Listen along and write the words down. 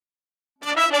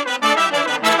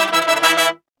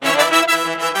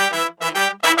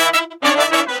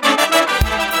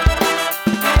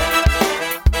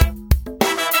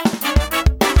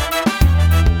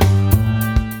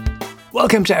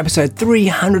Welcome to episode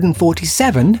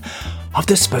 347 of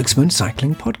the Spokesman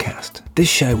Cycling Podcast. This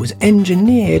show was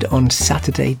engineered on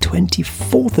Saturday,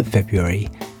 24th of February,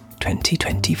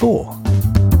 2024.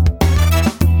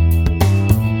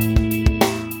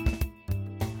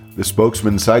 The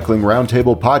Spokesman Cycling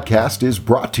Roundtable Podcast is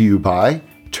brought to you by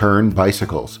Turn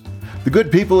Bicycles. The good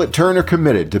people at Turn are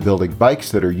committed to building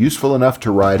bikes that are useful enough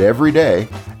to ride every day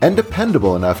and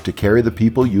dependable enough to carry the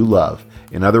people you love.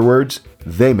 In other words,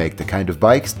 they make the kind of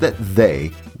bikes that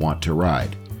they want to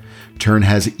ride. Turn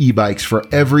has e-bikes for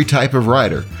every type of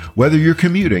rider, whether you're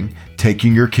commuting,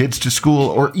 taking your kids to school,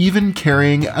 or even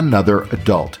carrying another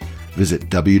adult. Visit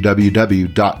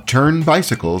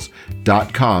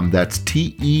www.turnbicycles.com, that's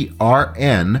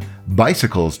TERN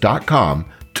bicycles.com,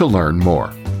 to learn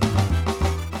more.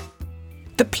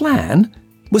 The plan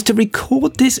was to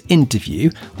record this interview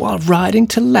while riding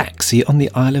to Laxey on the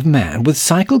Isle of Man with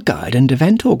cycle guide and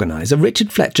event organiser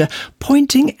Richard Fletcher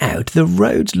pointing out the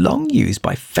roads long used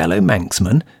by fellow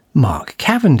Manxman Mark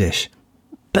Cavendish.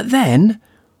 But then,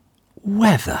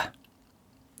 weather.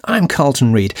 I'm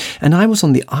Carlton Reid, and I was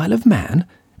on the Isle of Man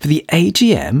for the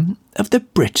AGM of the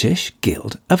British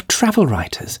Guild of Travel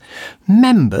Writers.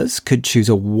 Members could choose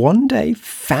a one-day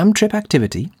fam trip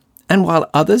activity, and while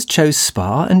others chose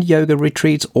spa and yoga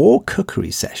retreats or cookery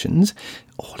sessions,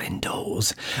 all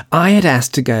indoors, I had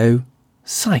asked to go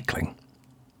cycling.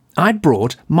 I'd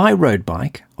brought my road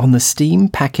bike on the steam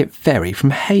packet ferry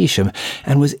from Heysham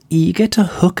and was eager to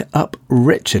hook up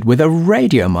Richard with a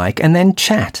radio mic and then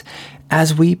chat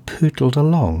as we pootled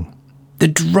along. The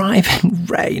driving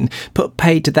rain put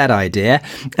paid to that idea,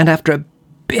 and after a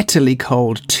bitterly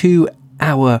cold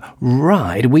 2-hour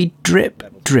ride, we dripped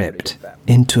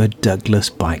into a Douglas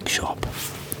bike shop.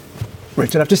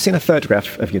 Richard, I've just seen a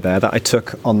photograph of you there that I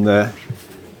took on the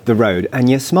road, and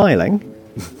you're smiling,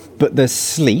 but there's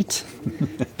sleet,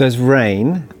 there's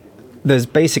rain, there's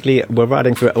basically, we're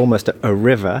riding through almost a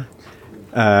river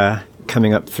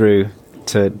coming up through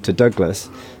to Douglas.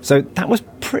 So that was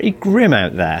pretty grim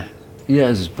out there. Yeah,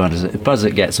 it's as bad as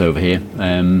it gets over here.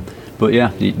 But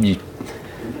yeah,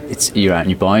 you're out on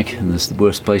your bike, and there's the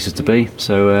worst places to be.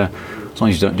 So as long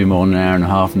as you don't do more than an hour and a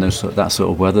half in that sort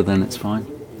of weather, then it's fine.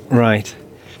 Right.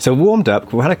 So warmed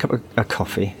up, we had a cup of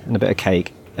coffee and a bit of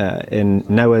cake in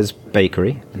Noah's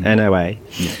Bakery, NOA.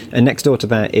 Yeah. And next door to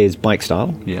that is Bike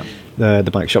Style, the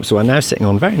bike shop. So we're now sitting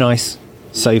on very nice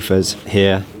sofas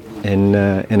here in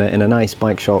a nice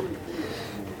bike shop.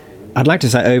 I'd like to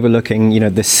say overlooking,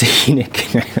 the scenic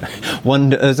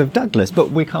wonders of Douglas,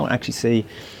 but we can't actually see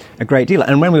a great deal.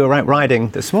 And when we were out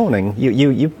riding this morning,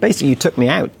 you basically took me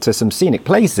out to some scenic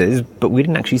places, but we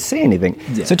didn't actually see anything.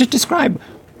 Yeah. So just describe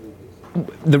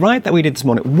the ride that we did this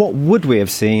morning. What would we have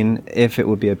seen if it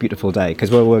would be a beautiful day? Because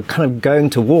we were kind of going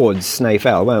towards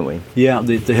Snaefell, weren't we? Yeah,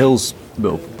 the hills,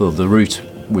 well, the route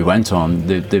we went on,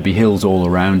 there'd be hills all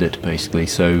around it, basically.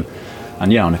 So,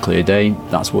 and yeah, on a clear day,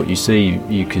 that's what you see.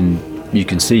 You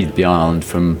can see the island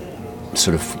from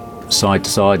sort of side to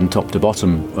side and top to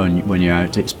bottom when you're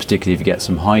out. It's particularly if you get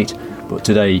some height. But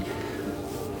today,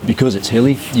 because it's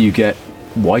hilly, you get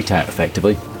white out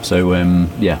effectively. So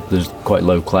there's quite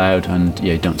low cloud, and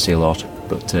you don't see a lot.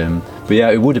 But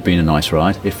yeah, it would have been a nice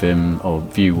ride if or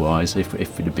view-wise if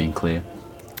it had been clear.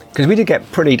 Because we did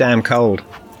get pretty damn cold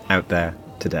out there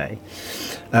today.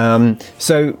 So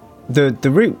the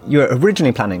route you were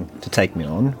originally planning to take me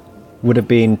on would have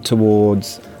been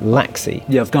towards Laxey.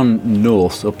 Yeah, I've gone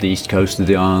north up the east coast of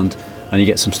the island, and you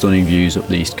get some stunning views up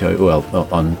the east coast,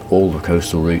 on all the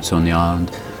coastal routes on the island.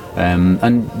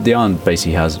 And the island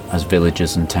basically has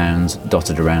villages and towns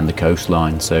dotted around the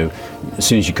coastline. So as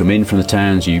soon as you come in from the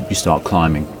towns, you start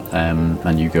climbing,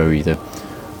 and you go either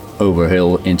over a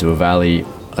hill into a valley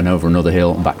and over another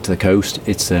hill and back to the coast.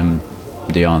 It's the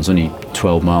island's only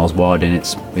 12 miles wide in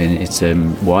its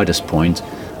widest point,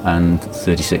 and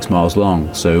 36 miles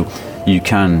long, so you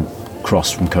can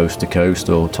cross from coast to coast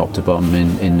or top to bottom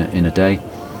in a day.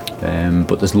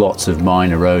 But there's lots of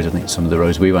minor roads. I think some of the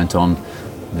roads we went on,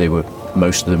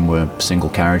 most of them were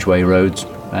single carriageway roads.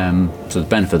 So the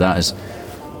benefit of that is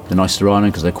they're nice to ride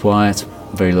on because they're quiet,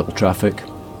 very little traffic.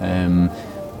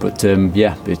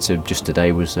 It's just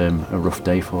today was a rough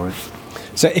day for it.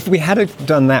 So if we had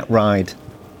done that ride,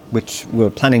 which we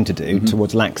were planning to do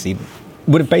towards Laxey,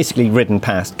 would have basically ridden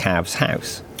past Cav's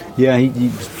house. Yeah,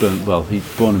 he's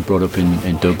born and brought up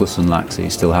in Douglas and Laxey. He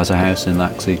still has a house in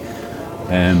Laxey,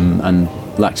 and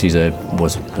Laxey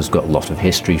has got a lot of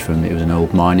history from. It was an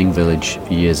old mining village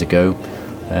years ago.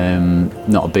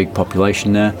 Not a big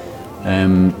population there.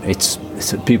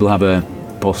 People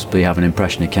possibly have an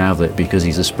impression of Cav because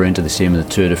he's a sprinter. They see him in the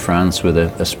Tour de France with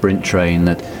a sprint train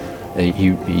that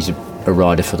he's a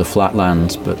rider for the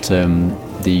flatlands, but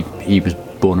he was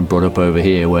born and brought up over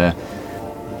here, where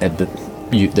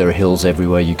there are hills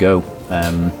everywhere you go,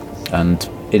 and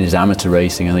in his amateur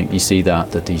racing, I think you see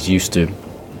that he's used to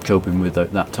coping with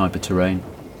that type of terrain.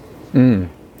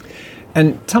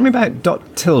 And tell me about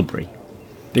Dot Tilbury,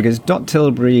 because Dot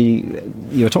Tilbury,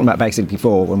 you were talking about basically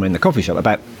before when we were in the coffee shop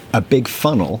about a big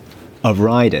funnel of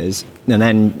riders, and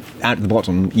then at the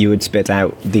bottom you would spit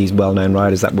out these well-known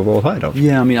riders that we've all heard of.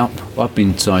 Yeah, I mean, I've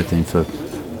been cycling for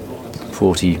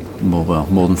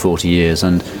more than 40 years,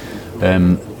 and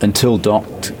until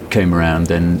Dot came around,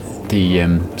 then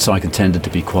the cycling tended to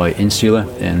be quite insular,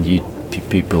 and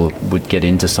people would get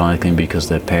into cycling because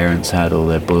their parents had, or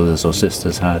their brothers or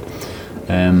sisters had.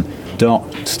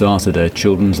 Dot started a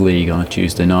children's league on a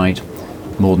Tuesday night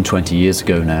more than 20 years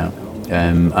ago now,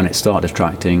 and it started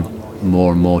attracting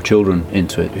more and more children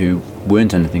into it who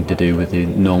weren't anything to do with the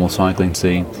normal cycling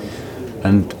scene.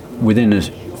 And within a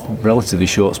relatively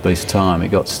short space of time, it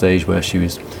got to a stage where she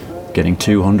was getting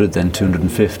 200, then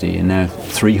 250, and now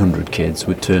 300 kids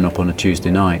would turn up on a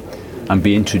Tuesday night and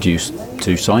be introduced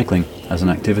to cycling as an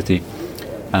activity.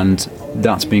 And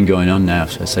that's been going on now,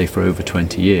 so say, for over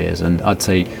 20 years. And I'd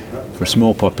say for a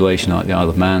small population like the Isle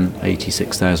of Man,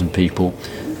 86,000 people,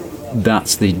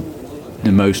 that's the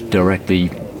most directly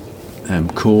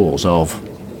cause of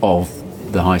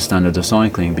the high standard of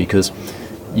cycling, because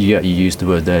you used the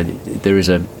word there is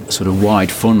a sort of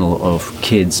wide funnel of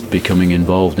kids becoming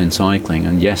involved in cycling,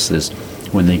 and yes, there's,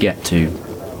 when they get to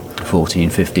 14,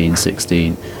 15,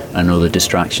 16 and other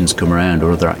distractions come around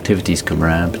or other activities come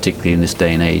around, particularly in this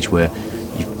day and age where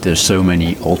there's so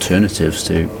many alternatives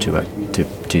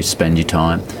to spend your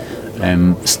time,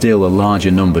 still a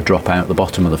larger number drop out the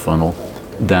bottom of the funnel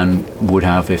than would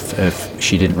have if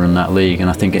she didn't run that league. And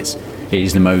I think it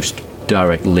is the most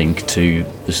direct link to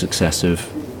the success of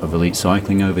elite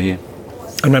cycling over here.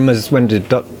 And when did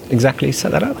Dot exactly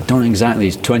set that up? I don't know exactly.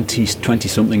 It's 20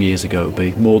 something years ago. It'll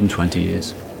be more than 20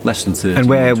 years, less than 30. And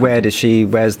where does she?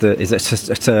 Is it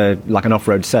just like an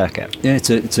off-road circuit? Yeah,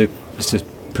 it's a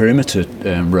perimeter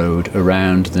road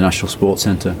around the National Sports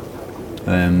Centre.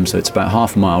 So it's about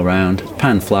half a mile round,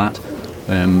 pan flat,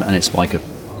 and it's like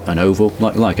an oval,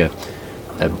 like a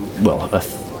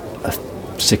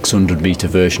 600 metre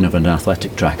version of an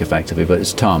athletic track, effectively, but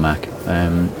it's tarmac.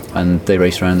 And they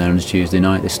race around there on a Tuesday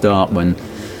night. They start when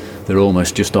they're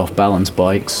almost just off balance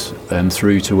bikes,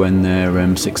 through to when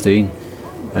they're 16,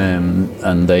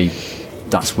 and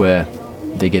that's where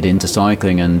they get into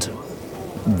cycling. And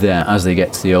there, as they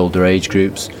get to the older age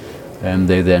groups,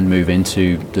 they then move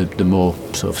into the more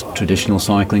sort of traditional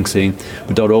cycling scene.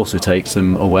 But Dot also takes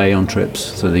them away on trips,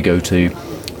 so they go to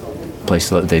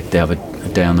places like they have a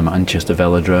day on the Manchester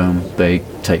Velodrome. They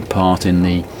take part in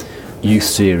the youth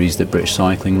series that British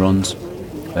Cycling runs,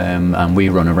 and we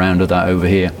run a round of that over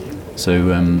here.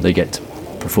 So they get to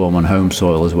perform on home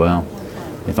soil as well.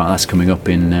 In fact, that's coming up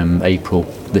in April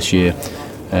this year.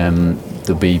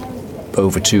 There'll be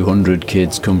over 200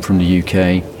 kids come from the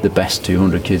UK. The best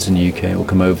 200 kids in the UK will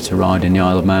come over to ride in the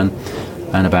Isle of Man,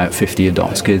 and about 50 of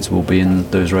Dot's kids will be in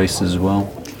those races as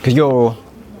well. Because you're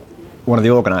one of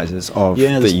the organisers of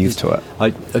the youth tour.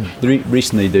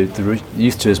 Recently, the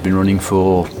youth tour has been running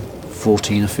for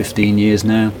 14 or 15 years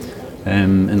now.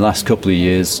 In the last couple of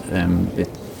years,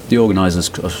 the organisers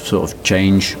sort of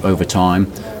change over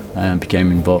time and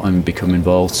become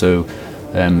involved. So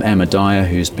Emma Dyer,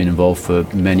 who's been involved for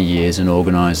many years in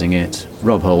organising it,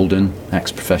 Rob Holden,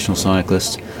 ex-professional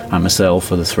cyclist, and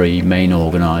myself are the three main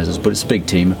organisers. But it's a big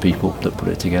team of people that put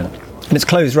it together. And it's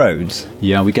closed roads?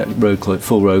 Yeah, we get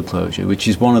full road closure, which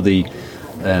is one of the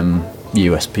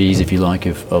USPs, if you like,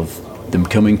 of them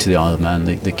coming to the Isle of Man.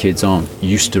 The kids aren't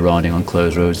used to riding on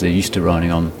closed roads. They're used to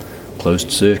riding on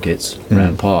closed circuits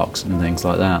around parks and things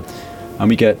like that. And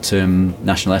we get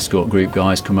National Escort Group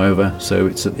guys come over, so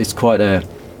it's quite an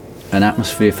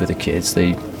atmosphere for the kids.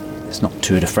 It's not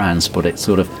Tour de France, but it's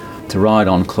sort of to ride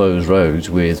on closed roads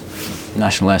with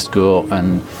National Escort,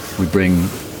 and we bring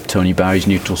Tony Barry's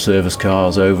neutral service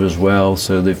cars over as well,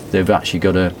 so they've actually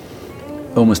got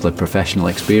almost a professional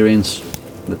experience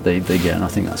that they get, and I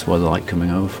think that's why they like coming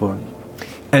over for it.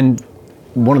 And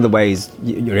one of the ways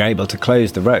you're able to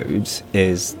close the roads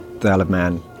is the Isle of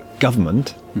Man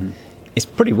government is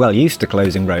pretty well used to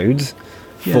closing roads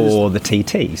for the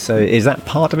TT. So is that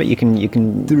part of it?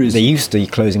 They're used to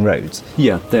closing roads.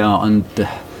 Yeah, they are, and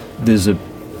there's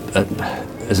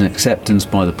as an acceptance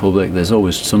by the public. There's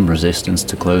always some resistance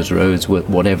to closed roads,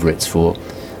 whatever it's for,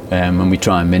 and we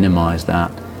try and minimise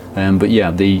that. But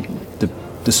yeah, the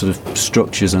sort of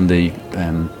structures and the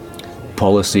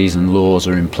policies and laws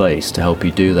are in place to help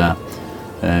you do that.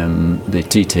 The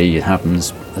TT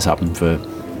has happened for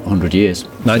 100 years.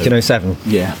 1907. So,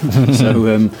 yeah.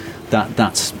 So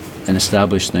that's an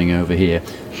established thing over here.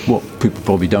 What people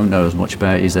probably don't know as much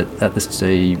about is that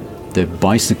the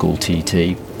bicycle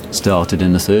TT started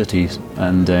in the 30s,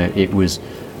 and it was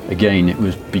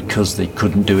because they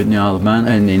couldn't do it in the Isle of Man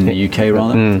and in the UK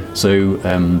rather. So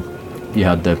you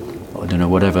had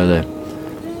whatever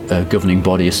the governing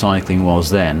body of cycling was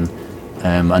then,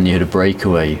 and you had a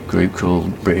breakaway group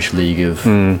called British League of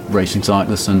Racing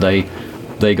Cyclists, and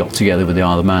they got together with the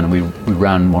Isle of Man, and we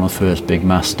ran one of the first big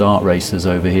mass start races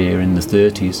over here in the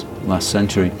 30s, last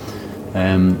century,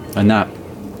 and that,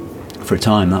 for a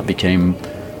time, that became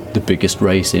the biggest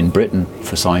race in Britain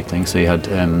for cycling. So you had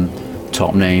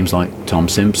top names like Tom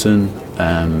Simpson,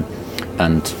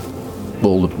 and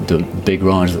all the big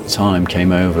riders at the time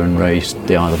came over and raced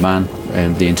the Isle of Man,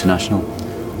 the International,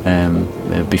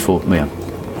 before,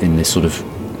 in this sort of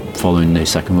following the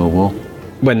Second World War.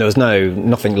 When there was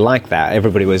nothing like that,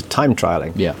 everybody was time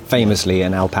trialling. Yeah. Famously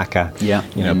an alpaca. Yeah.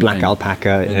 Black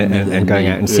alpaca, and going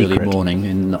out in secret. Early morning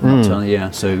in nocturnal. Yeah.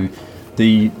 So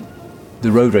the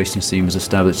road racing scene was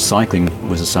established. Cycling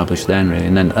was established then, really,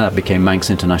 and then that became Manx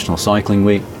International Cycling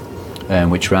Week,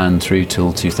 which ran through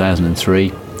till 2003,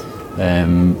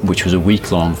 which was a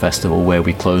week-long festival where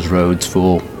we closed roads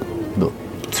through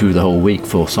the whole week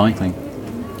for cycling.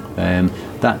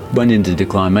 That went into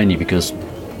decline mainly because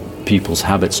people's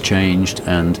habits changed,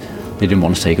 and they didn't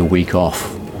want to take a week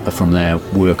off from their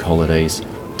work holidays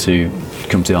to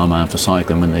come to the Isle of Man for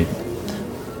cycling when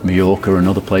Mallorca and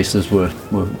other places were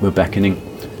beckoning.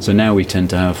 So now we tend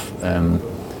to have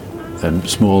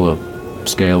smaller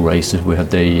scale races.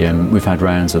 We've had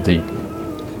rounds of the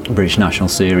British National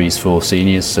Series for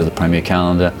seniors, so the Premier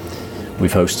Calendar.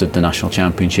 We've hosted the National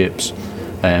Championships,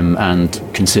 and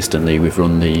consistently we've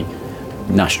run the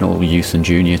National Youth and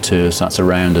Junior Tours. That's a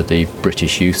round of the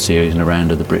British Youth Series and a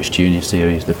round of the British Junior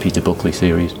Series, the Peter Buckley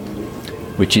Series,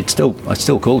 which I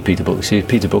still call the Peter Buckley Series.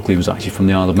 Peter Buckley was actually from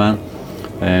the Isle of Man,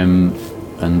 and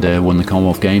won the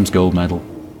Commonwealth Games gold medal.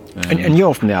 And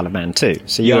you're from the Isle of Man too,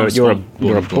 so you're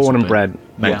a born and bred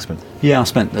Manxman. Yeah, I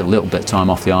spent a little bit of time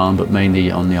off the island, but mainly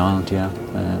on the island. Yeah,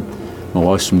 my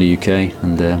wife's from the UK,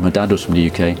 and my dad was from the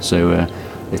UK. So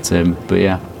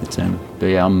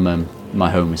my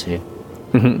home is here.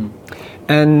 Mm-hmm.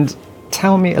 And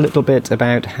tell me a little bit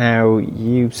about how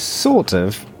you sort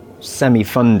of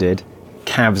semi-funded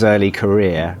Cav's early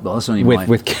career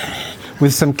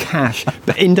with some cash,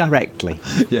 but indirectly.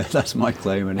 Yeah, that's my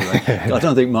claim anyway. I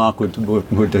don't think Mark would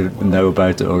know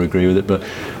about it or agree with it, but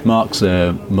Mark's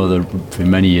mother, for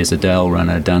many years, Adele, ran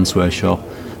a dancewear shop,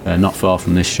 not far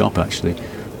from this shop actually,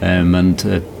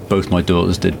 and both my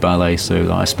daughters did ballet,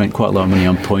 so I spent quite a lot of money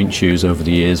on point shoes over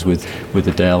the years with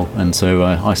Adele, and so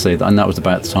I say that, and that was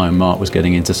about the time Mark was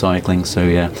getting into cycling, so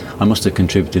yeah, I must have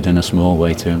contributed in a small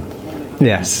way to him.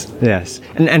 Yes.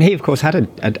 And he, of course, had a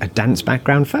dance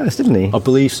background first, didn't he? I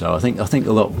believe so. I think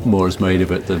a lot more is made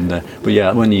of it than... but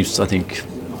yeah, when he was, I think,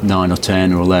 9 or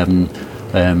 10 or 11,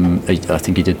 I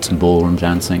think he did some ballroom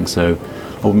dancing, so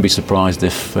I wouldn't be surprised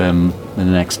if in the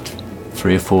next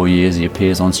 3 or 4 years he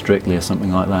appears on Strictly or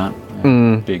something like that.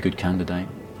 Be a good candidate.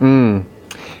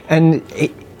 And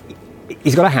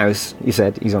he's got a house, you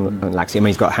said. He's on Laxey. I mean,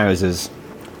 he's got houses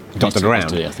dotted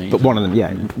around, I think. but one of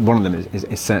them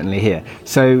is certainly here.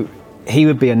 So he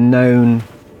would be a known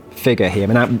figure here. I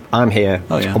mean, I'm here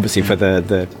obviously for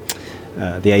the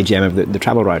AGM of the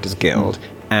Travel Writers Guild,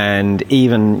 and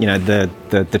even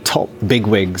the top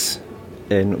bigwigs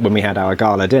when we had our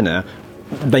gala dinner,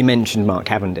 they mentioned Mark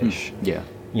Cavendish.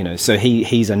 So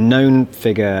he's a known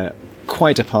figure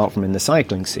quite apart from in the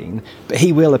cycling scene, but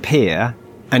he will appear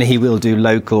and he will do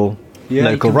local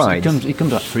rides. He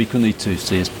comes up frequently to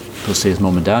see his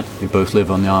mum and dad, who both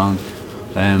live on the island.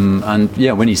 And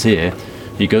when he's here,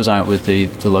 he goes out with the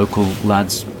local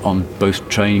lads on both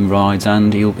training rides,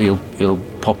 and he'll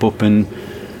pop up and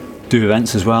do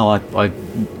events as well. I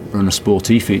run a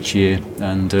sportif each year,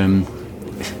 and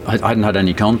I hadn't had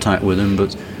any contact with him,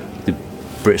 but the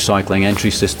British cycling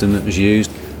entry system that was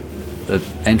used,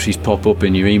 entries pop up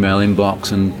in your email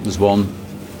inbox, and there's one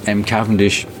M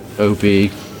Cavendish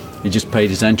OBE. He just paid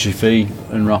his entry fee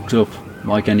and rocked up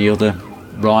like any other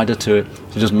rider to it.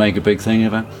 So he doesn't make a big thing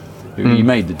of it. He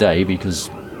made the day because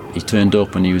he turned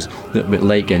up and he was a little bit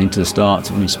late getting to the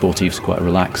start. I mean, Sportive's quite a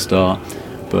relaxed start,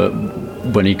 but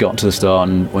when he got to the start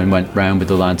and when he went round with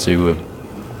the lads who were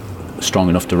strong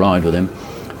enough to ride with him,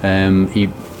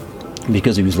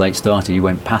 because he was late started, he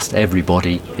went past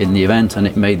everybody in the event, and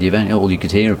it made the event, all you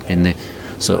could hear in the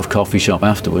sort of coffee shop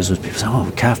afterwards was people saying,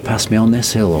 "Oh, Cav passed me on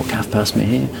this hill," or "Cav passed me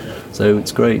here." So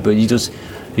it's great, but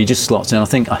he just slots in. I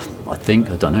think, I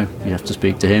don't know, you have to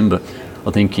speak to him, but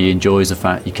I think he enjoys the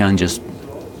fact you can just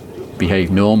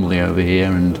behave normally over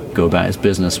here and go about his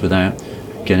business without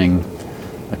getting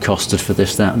accosted for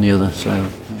this, that and the other.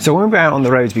 So when we were out on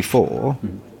the roads before,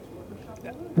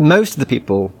 most of the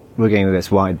people were getting this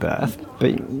wide berth,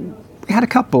 but we had a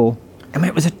couple, I mean,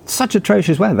 it was such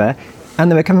atrocious weather, and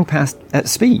they were coming past at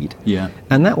speed. Yeah.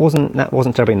 And that wasn't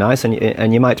terribly nice,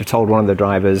 and you might have told one of the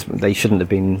drivers they shouldn't have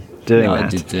been doing that. I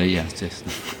did, yeah.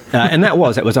 And it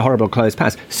was a horrible close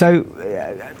pass. So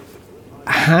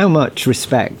how much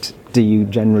respect do you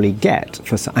generally get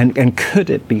for, and could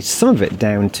it be some of it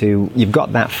down to you've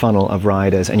got that funnel of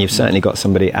riders, and you've certainly got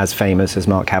somebody as famous as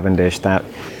Mark Cavendish that,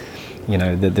 you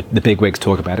know, the bigwigs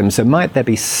talk about him. So might there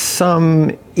be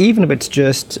some, even if it's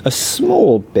just a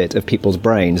small bit of people's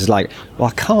brains, like, well,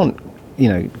 I can't, you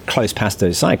know, close past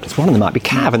those cyclists. One of them might be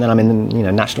Cav, and then I'm in, you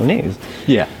know, national news.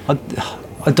 Yeah,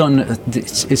 I don't.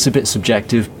 It's a bit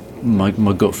subjective. My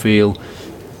gut feel,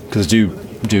 because I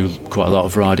do quite a lot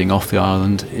of riding off the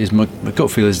island, is my gut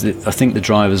feel is that I think the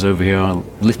drivers over here are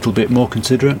a little bit more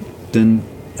considerate than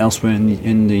elsewhere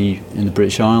in the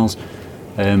British Isles.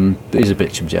 It is a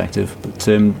bit subjective, but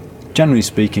generally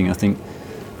speaking, I think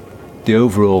the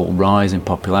overall rise in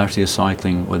popularity of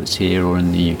cycling, whether it's here or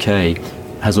in the UK,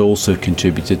 has also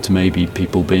contributed to maybe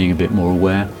people being a bit more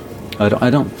aware. I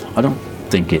don't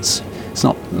think it's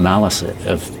not malice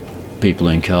of people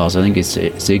in cars. I think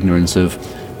it's ignorance of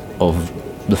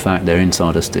the fact they're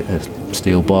inside a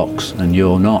steel box and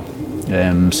you're not.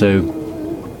 So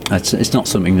it's not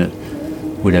something that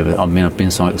would ever. I mean, I've been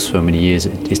a cyclist for so many years.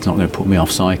 It's not going to put me off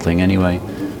cycling anyway.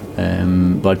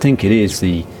 But I think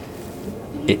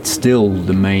it's still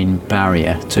the main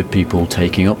barrier to people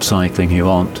taking up cycling who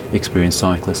aren't experienced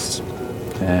cyclists.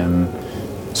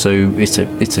 So it's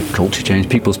a culture change.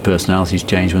 People's personalities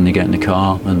change when they get in the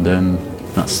car, and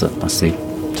that's the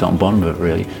top and bottom of it,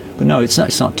 really. But no, it's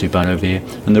not too bad over here.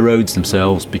 And the roads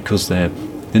themselves, because they're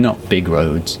not big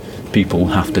roads, people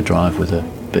have to drive with a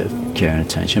bit of care and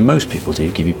attention. Most people do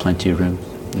give you plenty of room.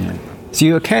 Yeah. So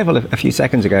you were careful a few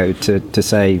seconds ago to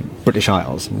say British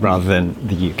Isles rather than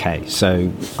the UK.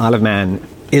 So Isle of Man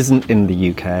isn't in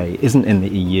the UK, isn't in the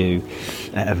EU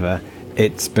ever.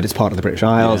 But it's part of the British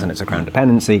Isles, and it's a Crown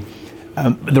dependency.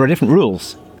 There are different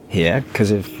rules here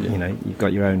because of you've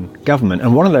got your own government,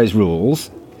 and one of those rules,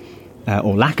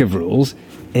 or lack of rules,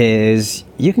 is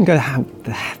you can go how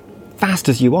fast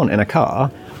as you want in a car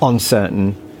on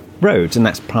certain roads, and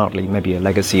that's partly maybe a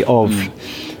legacy of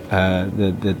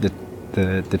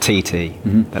the TT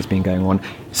that's been going on.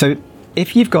 So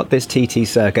if you've got this TT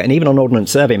circuit, and even on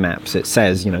Ordnance Survey maps it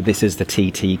says this is the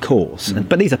TT course,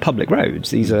 but these are public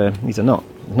roads. These are not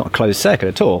a closed circuit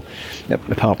at all,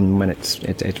 apart from when it's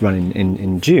run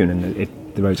in June and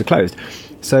the roads are closed.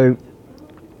 So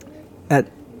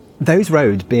those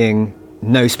roads being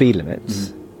no speed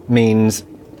limits means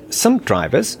some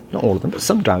drivers, not all of them, but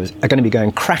some drivers are going to be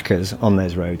going crackers on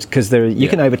those roads, because you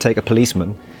can overtake a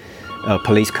policeman, a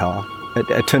police car,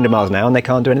 at 200 miles an hour, and they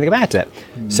can't do anything about it.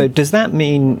 So does that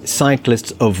mean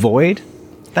cyclists avoid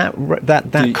that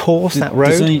course, that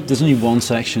road? There's only one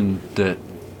section that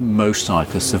most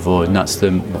cyclists avoid, and that's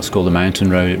what's called the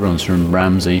mountain road. It runs from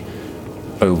Ramsey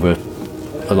over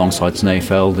alongside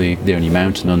Snaefell, the only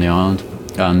mountain on the island,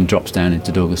 and drops down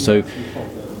into Douglas. So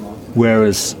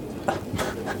whereas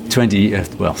 30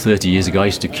 years ago I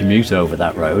used to commute over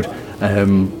that road,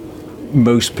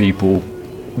 most people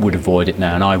would avoid it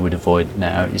now, and I would avoid it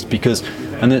now. It's because,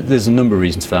 and there's a number of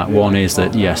reasons for that. One is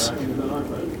that, yes,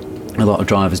 a lot of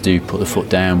drivers do put the foot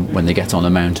down when they get on a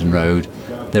mountain road.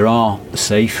 There are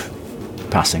safe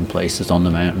passing places on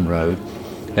the mountain road.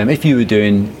 If you were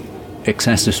doing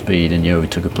excessive speed and you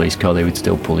overtook a police car, they would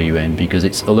still pull you in,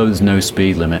 because although there's no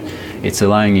speed limit, it's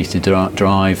allowing you to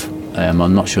drive,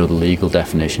 I'm not sure the legal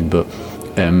definition, but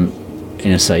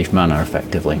in a safe manner,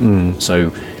 effectively.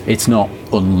 So it's not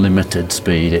unlimited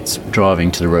speed, it's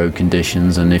driving to the road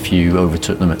conditions, and if you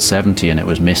overtook them at 70 and it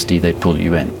was misty, they'd pull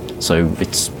you in. So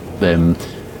it's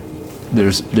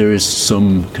there is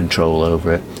some control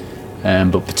over it,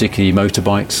 but particularly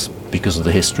motorbikes, because of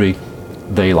the history,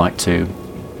 they like to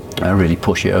really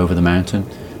push it over the mountain.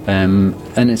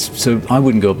 And so I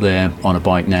wouldn't go up there on a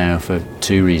bike now for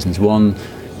two reasons. One,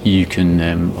 you can,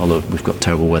 although we've got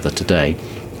terrible weather today,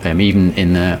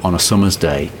 even on a summer's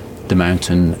day, the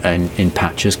mountain in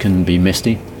patches can be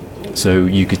misty. So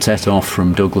you could set off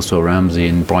from Douglas or Ramsey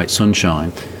in bright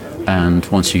sunshine, and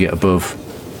once you get above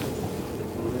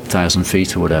 1,000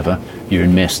 feet or whatever, you're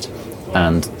in mist.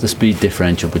 And the speed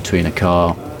differential between a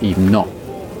car, even not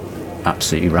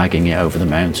absolutely ragging it over the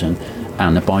mountain,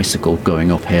 and a bicycle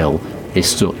going uphill is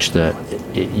such that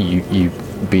you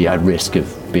be at risk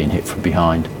of being hit from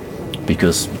behind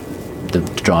because the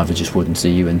driver just wouldn't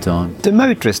see you in time. Do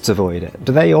motorists avoid it?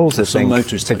 Do they also Some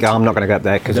motorists think, I'm not going to go up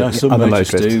there because some other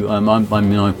motorists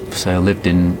motorists do. I lived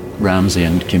in Ramsey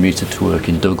and commuted to work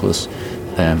in Douglas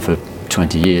for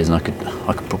 20 years, and I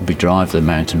could probably drive the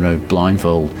mountain road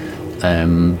blindfold.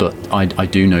 But I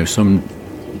do know some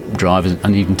drivers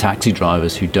and even taxi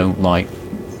drivers who don't like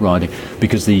riding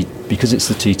because it's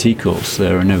the TT course.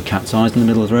 There are no cat's eyes in the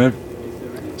middle of the road,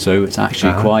 so it's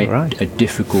actually quite a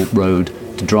difficult road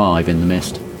to drive in the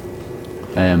mist.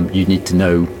 You need to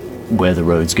know where the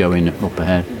road's going up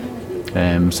ahead.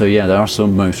 So yeah, there are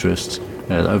some motorists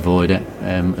that avoid it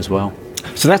as well.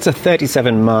 So that's a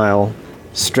 37-mile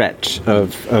stretch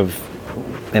of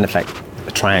in effect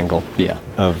a triangle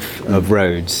of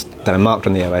roads that are marked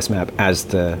on the OS map as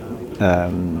the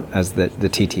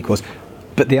TT course.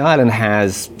 But the island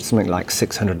has something like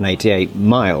 688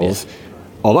 miles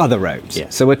of other roads. Yeah.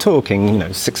 So we're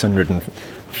talking,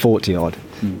 640 odd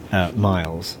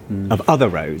miles of other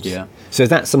roads. Yeah. So is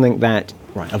that something that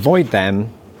avoid them?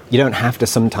 You don't have to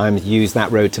sometimes use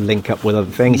that road to link up with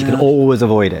other things. You can always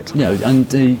avoid it. No, and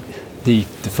the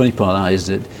funny part of that is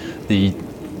that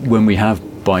when we have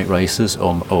bike races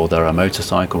or there are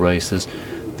motorcycle races,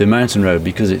 the mountain road,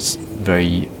 because it's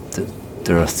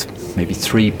there are maybe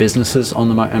 3 businesses on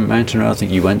the mountain road. I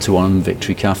think you went to one of them,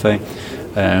 Victory Cafe.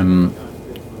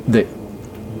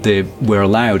 We're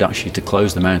allowed actually to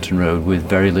close the mountain road with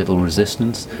very little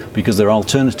resistance because there are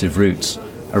alternative routes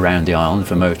around the island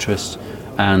for motorists,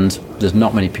 and there's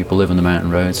not many people live on the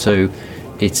mountain road, so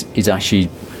it's actually,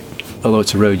 although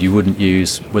it's a road you wouldn't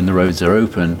use when the roads are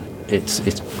open, it's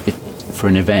for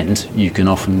an event you can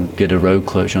often get a road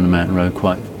closure on the mountain road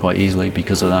quite easily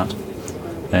because of that.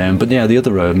 But yeah, the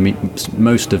other road,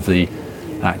 most of the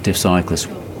active cyclists,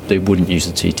 they wouldn't use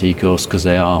the TT course because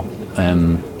they are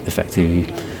effectively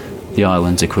the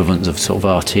island's equivalent of sort of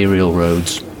arterial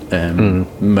roads.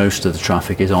 Most of the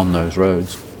traffic is on those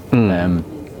roads.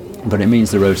 But it means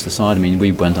the roads to the side. I mean,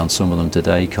 we went on some of them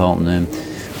today, Carlton,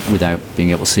 without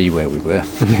being able to see where we were.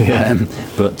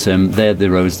 But they're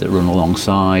the roads that run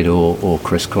alongside or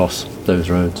crisscross those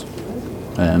roads.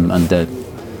 And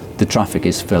the traffic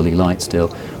is fairly light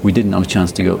still. We didn't have a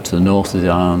chance to go up to the north of the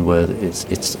island where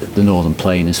it's the northern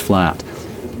plain is flat,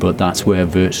 but that's where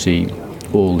virtually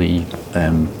all the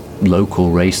local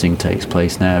racing takes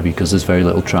place now because there's very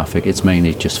little traffic. It's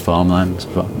mainly just farmlands,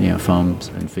 farms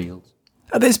and fields.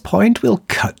 At this point, we'll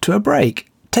cut to a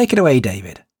break. Take it away,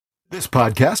 David. This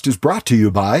podcast is brought to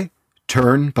you by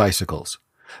Tern Bicycles.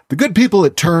 The good people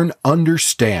at Tern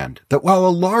understand that while a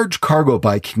large cargo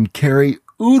bike can carry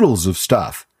oodles of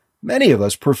stuff, many of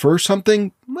us prefer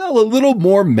something, a little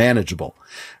more manageable.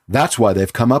 That's why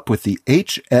they've come up with the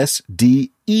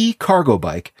HSD-E cargo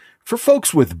bike for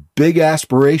folks with big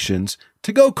aspirations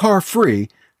to go car-free,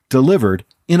 delivered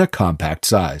in a compact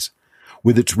size.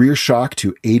 With its rear shock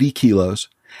to 80 kilos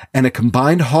and a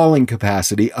combined hauling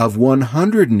capacity of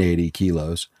 180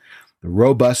 kilos, the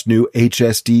robust new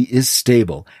HSD is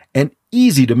stable and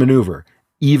easy to maneuver,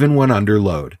 even when under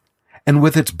load. And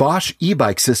with its Bosch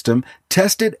e-bike system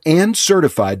tested and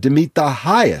certified to meet the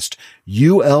highest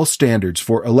UL standards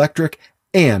for electric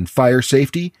and fire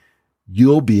safety,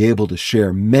 you'll be able to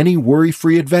share many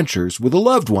worry-free adventures with a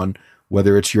loved one,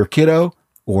 whether it's your kiddo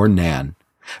or nan.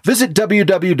 Visit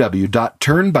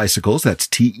www.turnbicycles, that's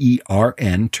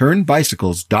T-E-R-N,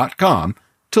 turnbicycles.com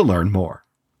to learn more.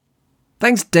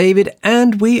 Thanks, David,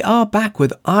 and we are back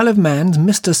with Isle of Man's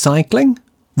Mr. Cycling,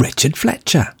 Richard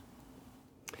Fletcher.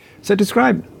 So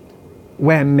describe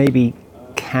where maybe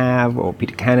Cav or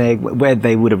Peter Koenig, where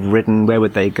they would have ridden, where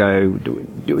would they go? Do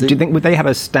you think, would they have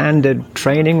a standard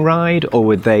training ride or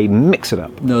would they mix it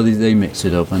up? No, they mix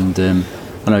it up, and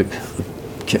I know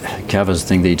Cav has a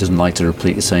thing that he doesn't like to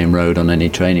repeat the same road on any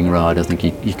training ride. I think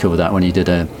he covered that when he did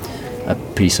a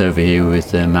piece over here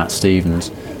with Matt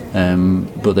Stevens.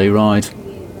 But they ride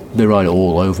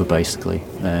all over basically,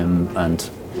 and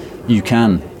you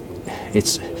can.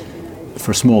 It's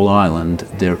for a small island.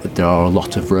 There are a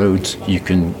lot of roads. You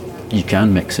can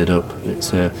mix it up.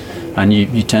 It's and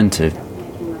you tend to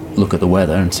look at the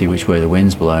weather and see which way the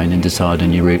wind's blowing and decide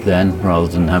on your route then, rather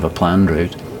than have a planned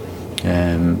route.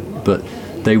 But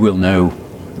they will know,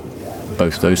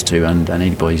 both those two and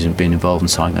anybody who's been involved in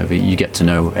cycling over. You get to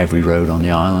know every road on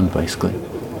the island basically.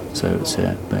 So it's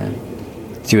So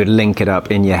you would link it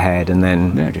up in your head and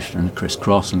then just run a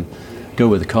crisscross and go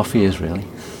where the coffee is really.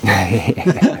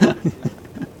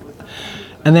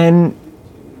 And then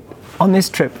on this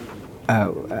trip,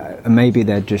 maybe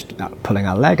they're just pulling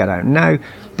our leg. I don't know,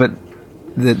 but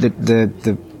the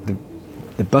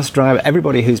the bus driver,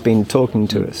 everybody who's been talking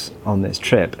to us on this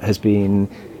trip has been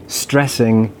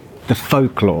stressing the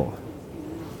folklore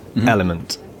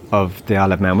element of the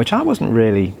Isle of Man, which I wasn't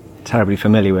really terribly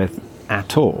familiar with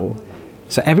at all.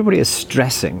 So everybody is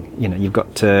stressing, you've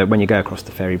got to, when you go across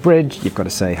the ferry bridge, you've got to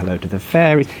say hello to the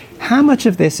fairies. How much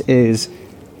of this is,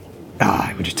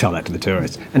 I would just tell that to the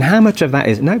tourists. And how much of that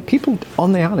is, no, people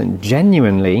on the island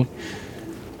genuinely,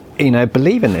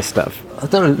 believe in this stuff. I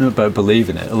don't know about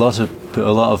believing it. A lot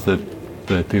of the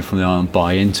people from the island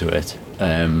buy into it.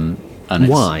 And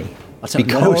why?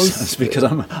 Because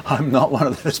I'm not one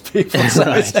of those people, so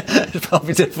right. it's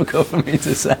probably difficult for me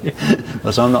to say.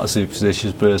 So I'm not a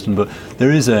superstitious person, but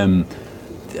there is a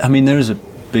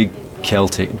big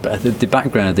Celtic. The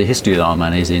background, the history of the Isle of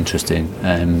Man is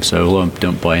interesting. So although I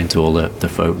don't buy into all the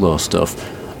folklore stuff,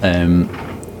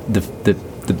 the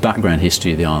background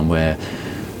history of the island, where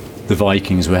the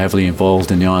Vikings were heavily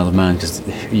involved in the Isle of Man, because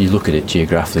you look at it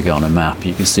geographically on a map,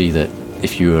 you can see that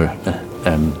if you were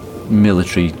a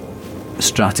military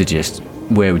strategist,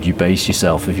 where would you base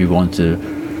yourself if you want to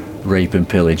rape and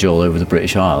pillage all over the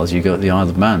British Isles? You go to the Isle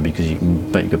of Man, because you can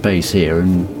make a base here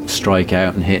and strike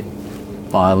out and hit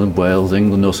Ireland, Wales,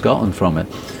 England or Scotland from it.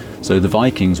 So the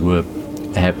Vikings were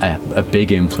a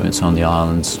big influence on the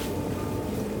island's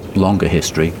longer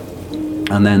history,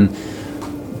 and then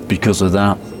because of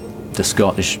that, the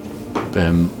Scottish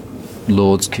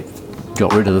lords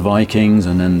got rid of the Vikings,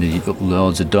 and then the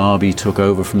Lords of Derby took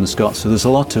over from the Scots. So there's a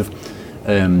lot of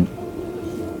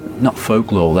not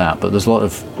folklore but there's a lot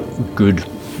of good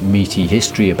meaty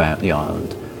history about the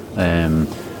island.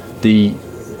 The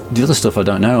other stuff I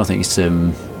don't know. I think it's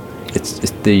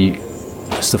the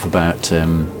stuff about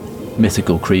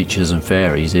mythical creatures and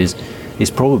fairies is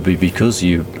probably because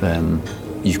you've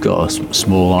got a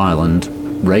small island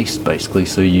race, basically,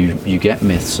 so you get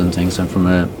myths and things and from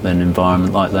an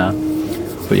environment like that.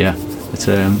 But yeah,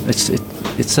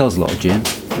 it sells a lot of gin,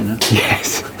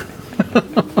 Yes.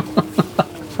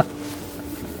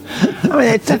 I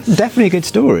mean, it's definitely good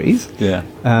stories. Yeah.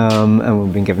 And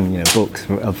we've been given, books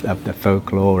of the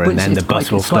folklore, and then the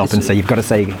bus will stop and say, you've got to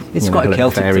say, it's quite a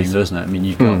Celtic thing, doesn't it? I mean,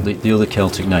 you've got the other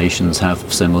Celtic nations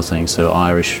have similar things, so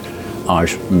Irish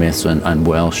myths and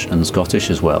Welsh and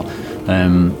Scottish as well.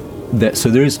 So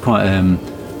there is quite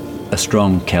a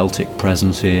strong Celtic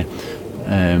presence here,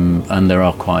 and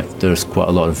there's quite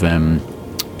a lot of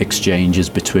exchanges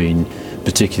between,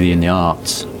 particularly in the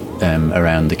arts,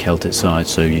 around the Celtic side.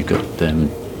 So you've got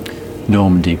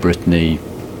Normandy, Brittany,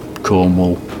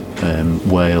 Cornwall,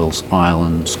 Wales,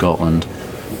 Ireland, Scotland,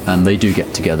 and they do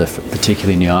get together,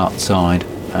 particularly in the art side,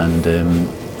 and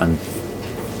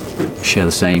share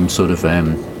the same sort of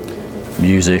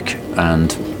music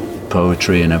and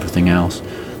poetry and everything else.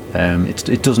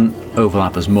 It doesn't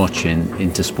overlap as much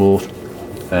into sport,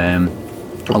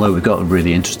 although we've got a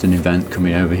really interesting event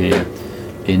coming over here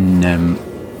in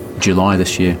July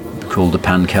this year called the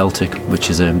Pan Celtic, which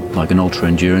is like an ultra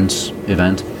endurance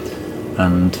event.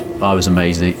 And I was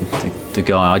amazed. The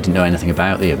guy, I didn't know anything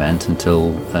about the event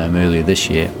until earlier this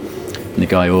year. And the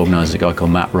guy who organised, a guy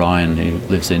called Matt Ryan, who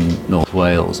lives in North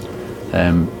Wales,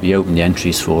 he opened the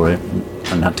entries for it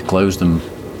and had to close them,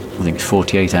 I think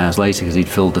 48 hours later, because he'd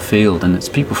filled the field. And it's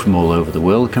people from all over the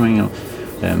world coming up.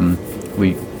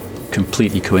 We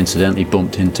completely coincidentally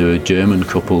bumped into a German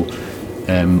couple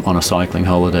on a cycling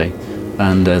holiday,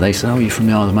 and they said, "Oh, you're from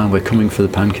the Isle of Man, we're coming for the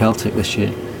Pan Celtic this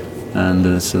year."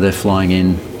 And so they're flying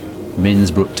in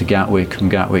Minsbrook to Gatwick, from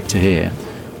Gatwick to here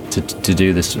to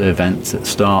do this event that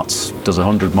does a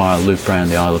 100-mile loop around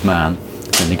the Isle of Man,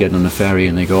 and they get on a ferry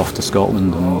and they go off to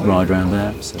Scotland and ride around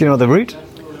there. So, do you know the route?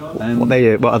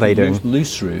 What are they doing?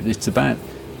 Loose route. I think it's about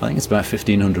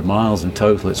 1,500 miles in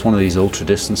total. It's one of these ultra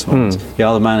distance ones. The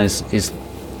Isle of Man is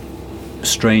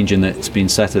strange in that it's been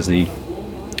set as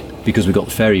because we got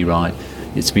the ferry ride,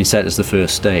 it's been set as the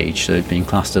first stage, so it's been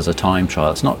classed as a time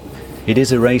trial. It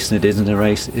is a race and it isn't a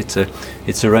race.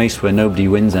 It's a race where nobody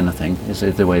wins anything, is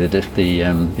the way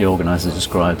the organiser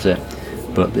describes it.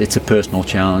 But it's a personal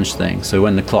challenge thing. So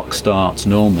when the clock starts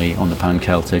normally on the Pan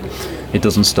Celtic, it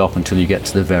doesn't stop until you get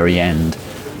to the very end.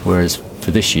 Whereas for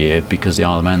this year, because the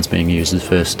Isle of Man's being used as the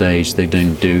first stage, they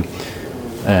do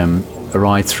a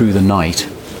ride through the night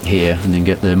here, and then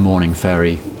get the morning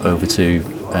ferry over to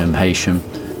Heysham,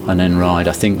 and then ride.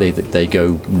 I think they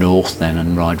go north then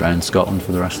and ride around Scotland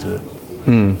for the rest of it.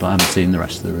 But I haven't seen the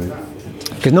rest of the route.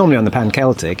 Because normally on the Pan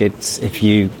Celtic, it's if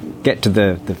you get to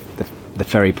the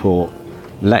ferry port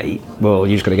late, well,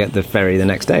 you just got to get the ferry the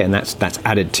next day, and that's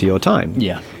added to your time.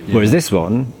 Yeah. Whereas this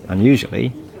one,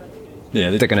 unusually,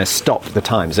 they're going to stop the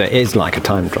time, so it is like a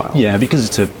time trial. Yeah,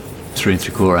 because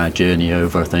 3¾ hour journey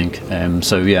over, I think.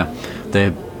 So yeah,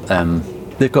 they've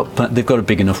got a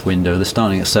big enough window. They're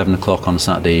starting at 7 o'clock on a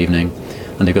Saturday evening,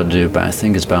 and they've got to do about, I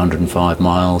think it's about 105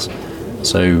 miles.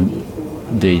 So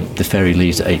the ferry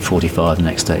leaves at 8:45 the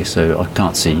next day. So I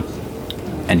can't see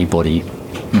anybody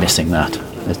missing that.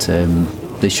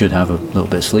 They should have a little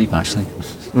bit of sleep, actually.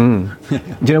 Do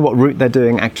you know what route they're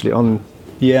doing actually on?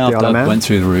 Yeah, the Isle of Man? I went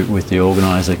through the route with the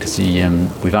organiser because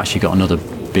we've actually got another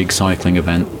big cycling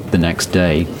event the next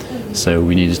day, so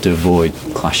we needed to avoid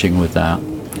clashing with that.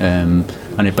 And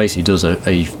it basically does a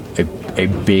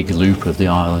big loop of the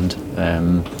island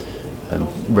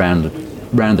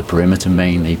round the perimeter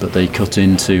mainly, but they cut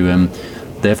into.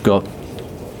 They've got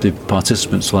the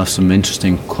participants will have some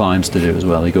interesting climbs to do as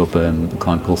well. They go up a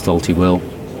climb called Tholty Will,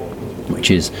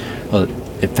 which is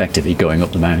effectively going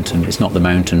up the mountain. It's not the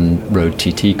mountain road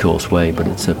TT course way, but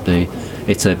it's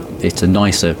a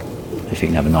nicer, if you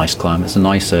can have a nice climb, it's a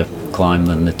nicer climb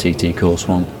than the TT course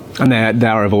one. And they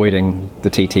are avoiding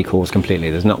the TT course completely.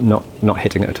 There's not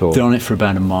hitting it at all. They're on it for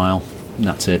about a mile, and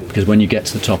that's it. Because when you get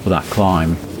to the top of that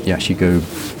climb, you actually go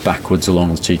backwards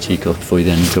along the TT course before you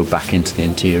then go back into the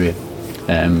interior.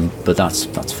 But that's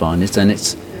fine. It's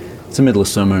the middle of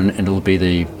summer, and it'll be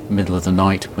the middle of the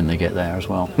night when they get there as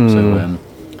well. So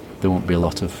there won't be a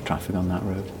lot of traffic on that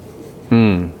road.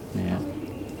 Yeah.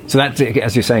 So that's,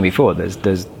 as you were saying before,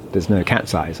 there's no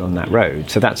cat's eyes on that road.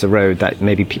 So that's a road that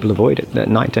maybe people avoid at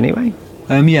night anyway.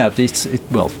 Yeah.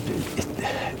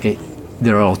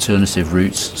 There are alternative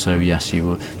routes. So yes,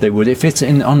 they would. If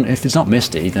it's not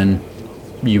misty, then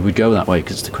you would go that way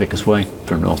because it's the quickest way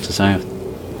from north to south,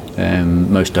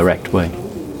 most direct way.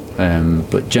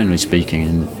 But generally speaking,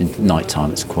 in night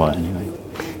time, it's quiet anyway.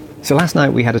 So last night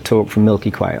we had a talk from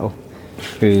Milky Quail,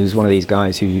 who's one of these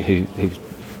guys who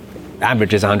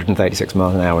averages 136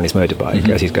 miles an hour on his motorbike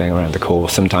as he's going around the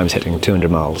course, sometimes hitting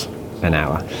 200 miles an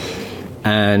hour.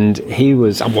 And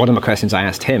one of the questions I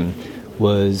asked him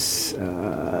was,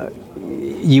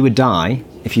 you would die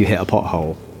if you hit a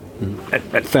pothole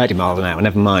at 30 miles an hour,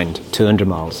 never mind 200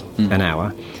 miles an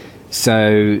hour.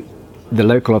 So the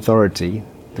local authority,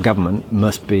 the government,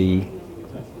 must be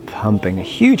pumping a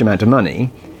huge amount of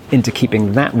money into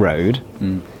keeping that road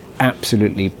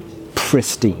absolutely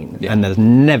pristine, and there's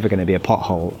never going to be a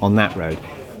pothole on that road.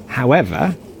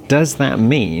 However, does that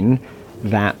mean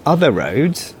that other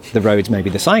roads, the roads maybe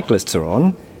the cyclists are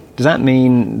on, does that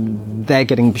mean they're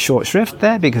getting short shrift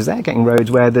there because they're getting roads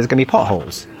where there's going to be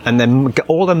potholes, and then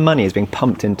all the money is being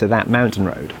pumped into that mountain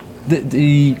road?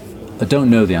 I don't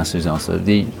know the answer to this answer.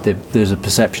 There's a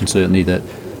perception certainly that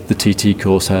the TT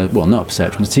course has, well, not a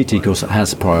perception, the TT course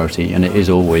has priority, and it is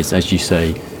always, as you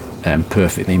say,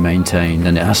 perfectly maintained,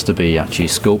 and it has to be actually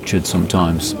sculptured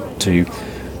sometimes to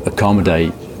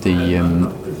accommodate the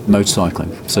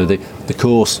motorcycling. So the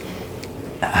course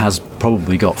has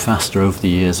probably got faster over the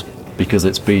years because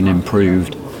it's been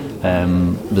improved.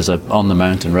 There's on the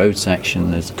mountain road section,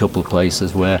 there's a couple of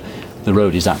places where the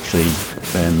road is actually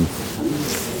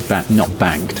not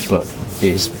banked, but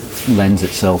lends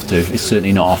itself to, it's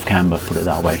certainly not off camber, put it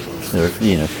that way.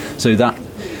 So that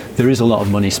there is a lot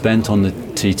of money spent on the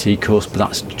TT course, but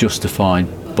that's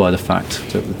justified by the fact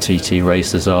that the TT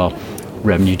races are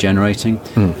revenue generating.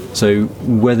 So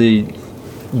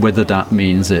whether that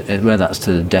means whether that's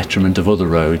to the detriment of other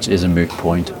roads is a moot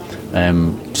point.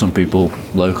 Some people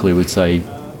locally would say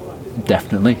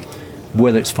definitely.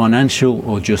 Whether it's financial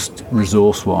or just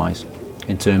resource-wise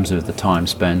in terms of the time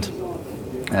spent.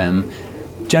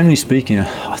 Generally speaking,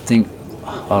 I think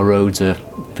our roads are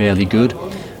fairly good.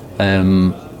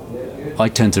 I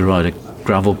tend to ride a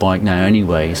gravel bike now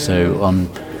anyway, so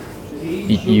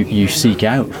you seek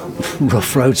out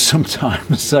rough roads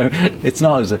sometimes. So it's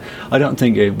not as I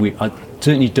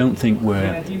certainly don't think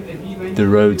we're the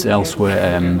roads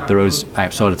elsewhere, the roads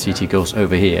outside of TT course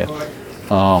over here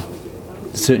are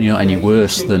certainly not any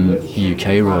worse than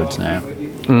UK roads now.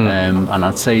 And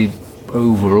I'd say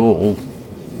overall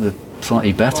they're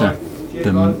slightly better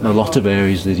than a lot of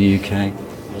areas of the UK.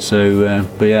 So,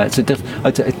 but yeah,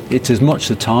 it's as much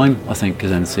the time, I think,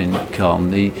 as anything,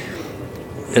 Carl.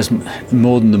 As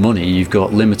more than the money, you've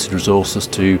got limited resources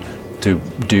to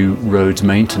do roads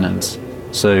maintenance.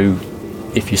 So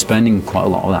if you're spending quite a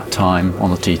lot of that time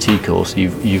on the TT course,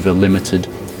 you've a limited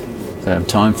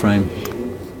time frame.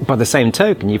 By the same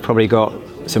token, you've probably got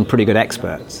some pretty good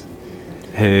experts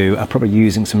who are probably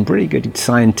using some pretty good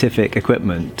scientific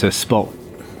equipment to spot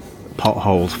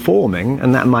potholes forming,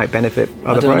 and that might benefit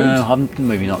other roads. I don't know, I'm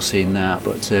maybe not seen that,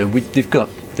 but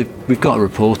we've got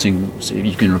reporting, so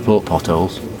you can report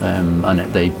potholes, and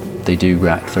they do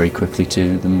react very quickly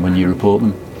to them when you report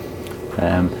them.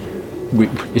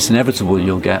 it's inevitable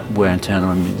you'll get wear and tear.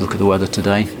 I mean, look at the weather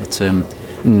today.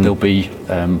 There'll be,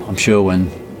 I'm sure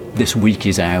when this week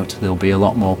is out, there'll be a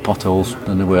lot more potholes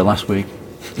than there were last week.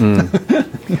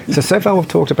 So far we've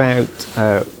talked about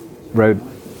road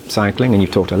cycling, and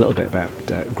you've talked a little bit about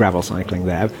gravel cycling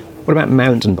there. What about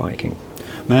mountain biking?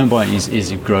 Mountain biking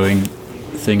is a growing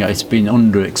thing. It's been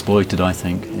underexploited, I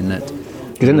think, in that.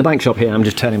 Because in the bike shop here, I'm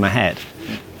just turning my head.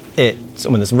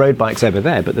 There's road bikes over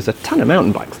there, but there's a ton of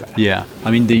mountain bikes there. Yeah,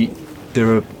 I mean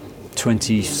there are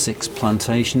 26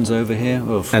 plantations over here,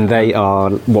 and they are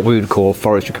what we would call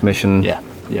Forestry Commission. Yeah.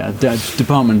 There's a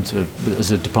department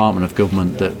of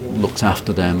government that looks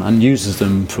after them and uses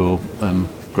them for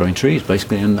growing trees,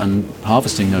 basically, and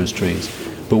harvesting those trees.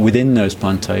 But within those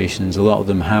plantations, a lot of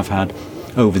them have had,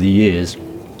 over the years,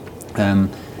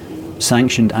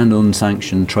 sanctioned and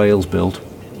unsanctioned trails built.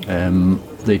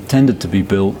 They've tended to be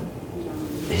built,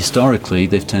 historically,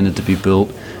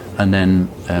 and then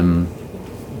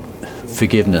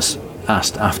forgiveness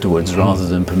asked afterwards rather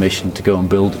than permission to go and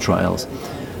build the trails.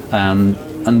 And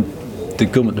the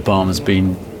government department has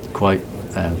been quite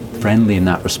friendly in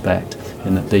that respect,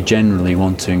 in that they generally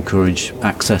want to encourage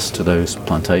access to those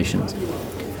plantations.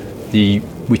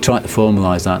 We tried to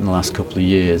formalise that in the last couple of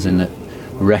years, in that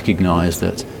we recognise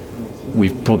that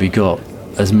we've probably got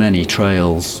as many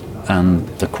trails, and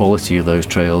the quality of those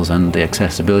trails and the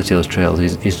accessibility of those trails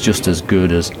is just as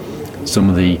good as some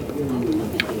of the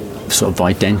sort of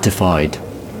identified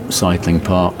cycling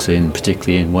parks,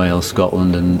 particularly in Wales,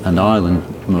 Scotland and Ireland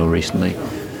more recently.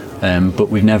 But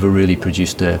we've never really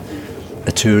produced a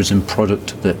tourism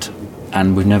product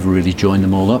and we've never really joined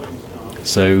them all up.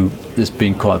 So there's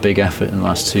been quite a big effort in the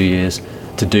last 2 years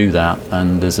to do that,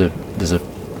 and there's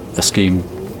a scheme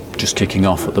just kicking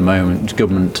off at the moment.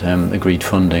 Government agreed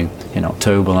funding in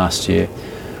October last year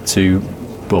to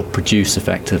produce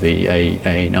effectively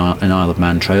an Isle of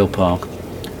Man trail park,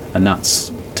 and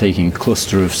that's taking a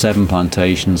cluster of 7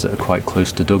 plantations that are quite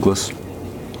close to Douglas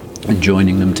and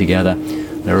joining them together.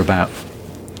 There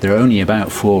are only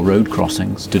about 4 road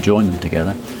crossings to join them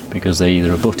together, because they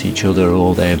either abut each other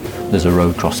or there's a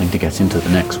road crossing to get into the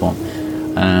next one.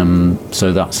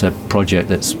 So that's a project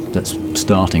that's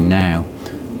starting now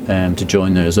to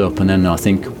join those up, and then I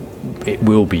think it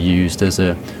will be used as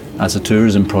a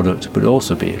tourism product, but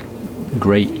also be a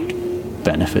great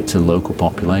benefit to the local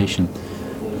population.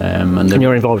 And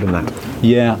you're involved in that?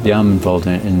 Yeah, I'm involved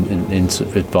in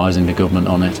advising the government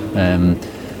on it.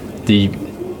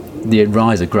 The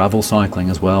rise of gravel cycling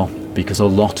as well, because a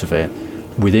lot of it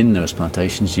within those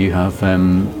plantations you have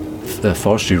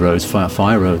forestry roads,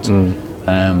 fire roads.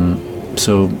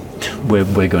 So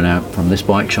we're going out from this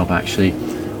bike shop actually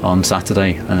on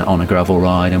Saturday on a gravel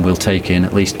ride, and we'll take in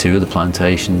at least 2 of the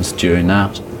plantations during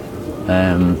that,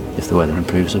 if the weather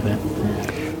improves a bit.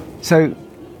 So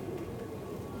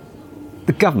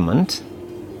the government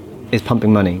is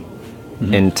pumping money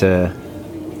into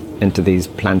these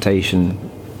plantation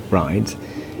rides.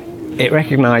 It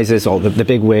recognises, or the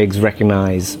big wigs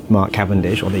recognise Mark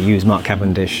Cavendish, or they use Mark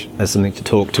Cavendish as something to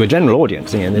talk to a general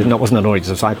audience. It wasn't an audience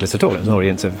of cyclists at all, it was an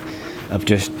audience of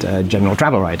just general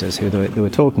travel riders who they were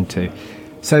talking to.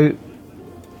 So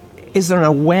is there an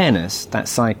awareness that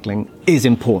cycling is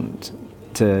important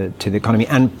to the economy,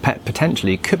 and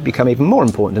potentially could become even more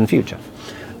important in the future?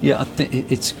 Yeah, I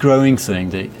think it's a growing thing.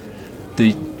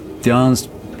 The island's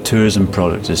tourism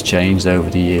product has changed over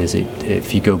the years.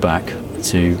 If you go back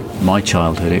to my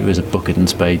childhood, it was a bucket and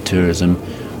spade tourism,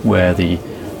 where the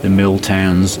mill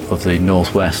towns of the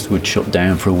northwest would shut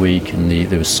down for a week, and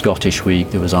there was Scottish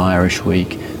week, there was Irish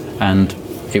week, and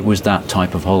it was that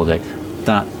type of holiday.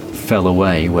 That fell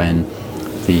away when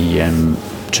the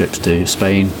trips to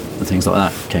Spain and things like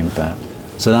that came about.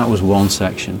 So that was one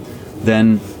section.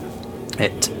 Then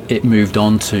it moved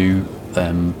on to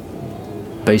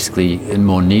basically in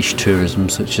more niche tourism,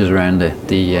 such as around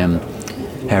the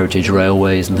heritage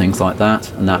railways and things like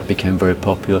that, and that became very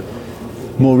popular.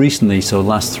 More recently, so the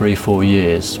last 3-4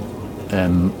 years,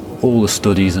 all the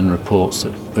studies and reports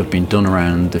that have been done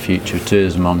around the future of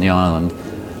tourism on the island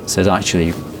says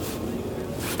actually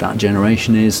that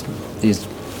generation is it's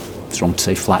wrong to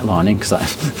say flatlining,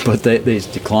 but it's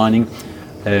declining.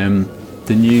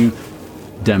 The new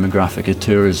demographic of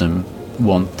tourism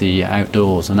want the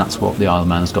outdoors, and that's what the Isle of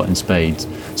Man's got in spades.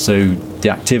 So the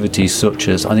activities such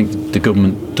as, I think the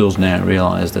government does now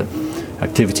realise that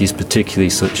activities particularly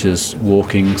such as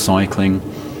walking, cycling,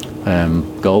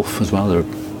 golf as well, there are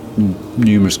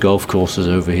numerous golf courses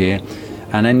over here,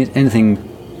 and anything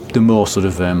the more sort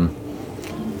of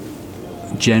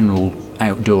general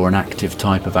outdoor and active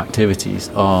type of activities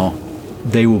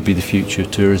they will be the future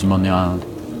of tourism on the island.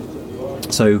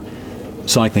 So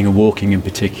cycling and walking in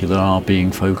particular are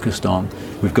being focused on.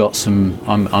 We've got some.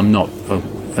 I'm not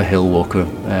a hill walker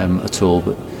at all,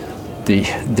 but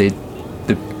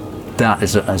that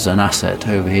is as an asset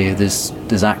over here.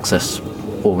 There's access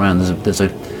all around. There's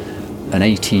an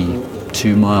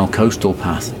 82-mile coastal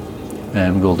path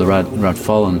called the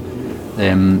Radfollen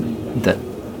that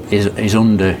is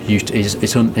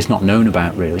underused. It's not known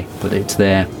about really, but it's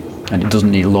there, and it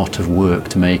doesn't need a lot of work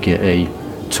to make it a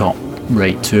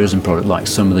top-rate tourism product like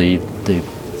some of the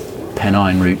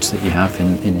Pennine routes that you have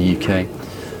in the UK.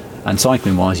 And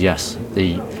cycling-wise, yes,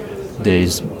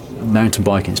 there's mountain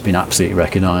biking has been absolutely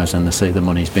recognised, and they say the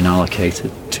money's been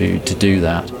allocated to do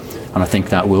that. And I think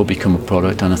that will become a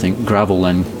product, and I think gravel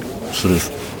then sort of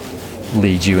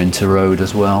leads you into road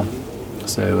as well.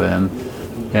 So,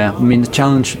 yeah, I mean,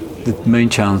 the main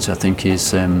challenge I think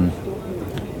is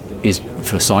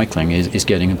for cycling is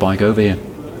getting a bike over here.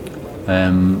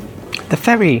 The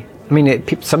ferry, I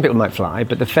mean, some people might fly,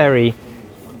 but the ferry,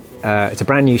 it's a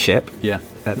brand new ship. Yeah.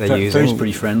 That they're using. Ferry's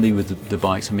pretty friendly with the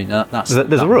bikes. I mean, that's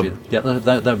there's a room. That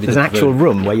would be there's an actual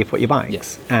room where you put your bikes,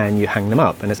 yes, and you hang them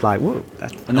up, and it's like, whoa.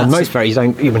 And most ferries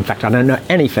don't. Even in fact, I don't know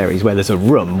any ferries where there's a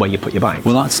room where you put your bikes.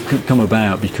 Well, that's come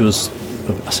about because,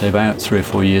 I say, about 3 or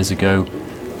 4 years ago,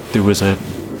 there was a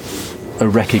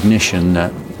recognition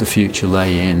that the future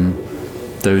lay in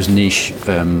those niche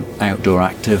outdoor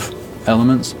active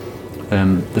elements.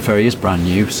 The ferry is brand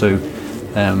new, so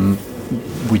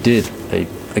we did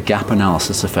a gap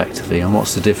analysis effectively on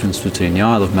what's the difference between the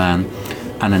Isle of Man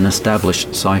and an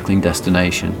established cycling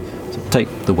destination. So take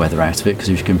the weather out of it, because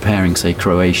if you're comparing, say,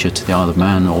 Croatia to the Isle of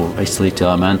Man or Italy to the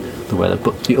Isle of Man, the weather.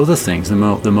 But the other things, the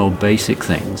more basic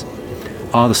things,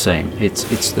 are the same.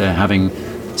 It's they're having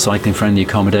cycling-friendly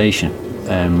accommodation,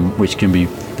 which can be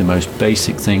the most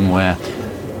basic thing where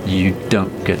you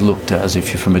don't get looked at as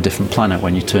if you're from a different planet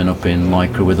when you turn up in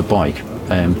Lycra with a bike,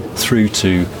 through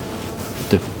to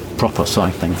the proper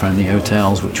cycling-friendly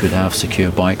hotels, which would have secure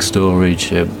bike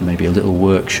storage, maybe a little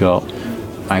workshop,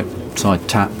 outside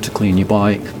tap to clean your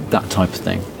bike, that type of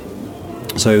thing.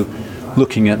 So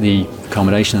looking at the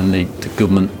accommodation, and the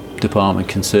government department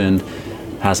concerned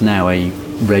has now a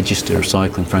register of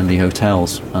cycling-friendly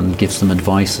hotels and gives them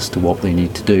advice as to what they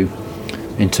need to do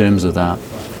in terms of that.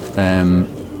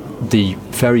 The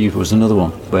ferry was another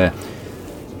one where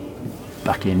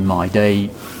back in my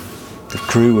day the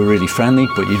crew were really friendly,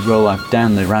 but you'd roll out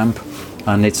down the ramp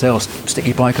and they'd say, "Oh, stick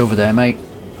your bike over there, mate,"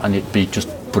 and it'd be just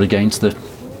put against the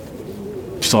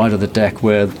side of the deck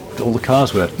where all the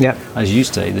cars were. Yeah. As you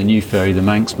say, the new ferry, the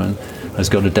Manxman, has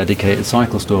got a dedicated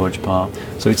cycle storage part.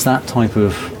 So it's that type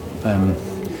of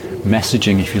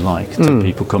messaging, if you like, to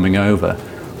people coming over,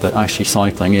 that actually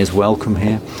cycling is welcome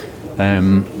here.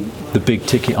 The big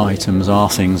ticket items are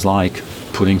things like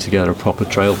putting together a proper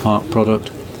trail park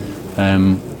product.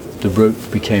 The route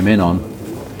we came in on,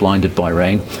 blinded by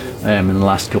rain, in the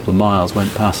last couple of miles,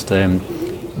 went past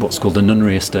what's called the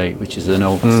Nunnery Estate, which is an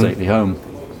old stately home.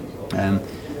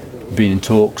 Been in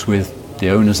talks with the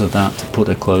owners of that to put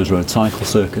a closed road cycle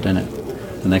circuit in it,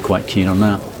 and they're quite keen on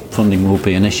that. Funding will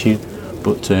be an issue,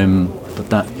 but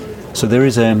that. So there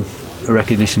is a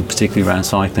recognition, particularly around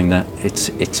cycling, that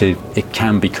it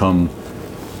can become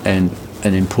an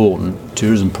important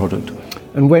tourism product.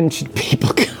 And when should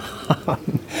people come?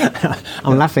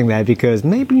 I'm laughing there because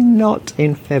maybe not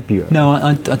in February. No,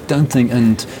 I don't think,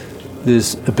 and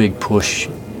there's a big push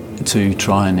to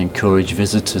try and encourage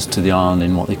visitors to the island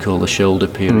in what they call the shoulder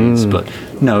periods. But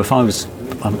no,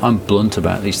 I'm blunt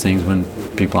about these things when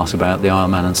people ask about the Isle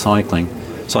of Man and cycling.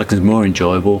 Cycling is more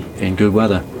enjoyable in good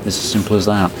weather. It's as simple as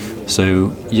that.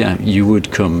 So yeah, you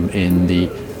would come in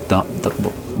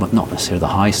not necessarily the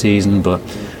high season, but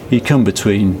you come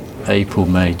between April,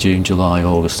 May, June, July,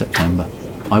 August, September.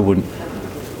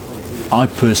 I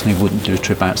personally wouldn't do a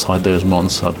trip outside those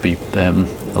months. I'd be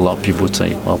a lot of people would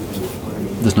say, well,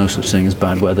 there's no such thing as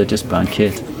bad weather, just bad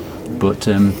kit. But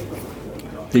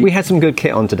we had some good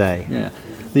kit on today. Yeah.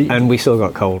 And we still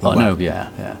got cold. Oh no,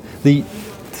 yeah. The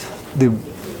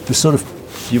sort of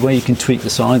the way you can tweak the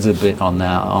sides a bit on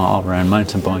that are around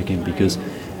mountain biking, because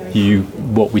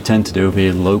what we tend to do over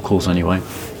here, locals anyway,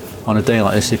 on a day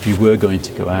like this, if you were going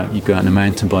to go out, you go out on a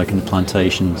mountain bike in the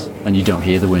plantations and you don't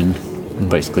hear the wind,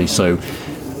 basically. So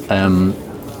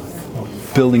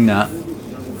building that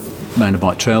mountain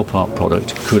bike trail park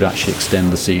product could actually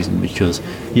extend the season, because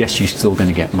yes, you're still going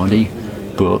to get muddy,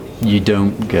 but you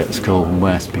don't get as cold and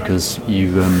wet because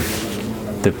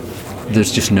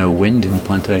there's just no wind in the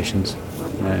plantations,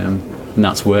 and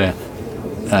that's where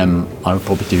I would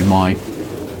probably do my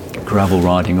gravel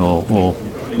riding or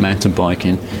mountain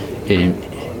biking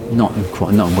not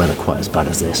in weather quite as bad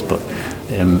as this, but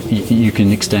you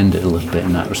can extend it a little bit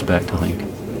in that respect, I think.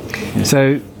 Yeah.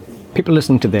 So people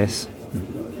listening to this,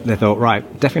 they thought, right,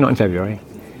 definitely not in February,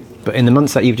 but in the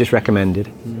months that you've just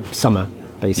recommended, summer,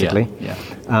 basically. Yeah.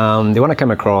 They want to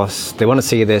come across, they want to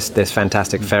see this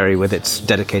fantastic ferry with its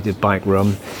dedicated bike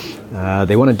room.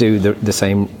 They want to do the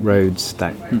same roads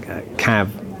that Cav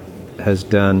has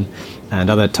done and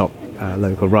other top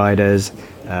local riders.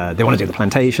 They want to do the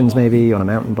plantations maybe on a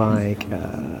mountain bike.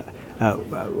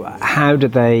 How do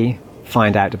they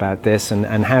find out about this,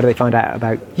 and how do they find out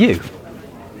about you?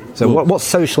 So what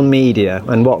social media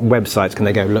and what websites can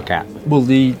they go look at? Well,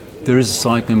 there is a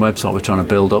cycling website we're trying to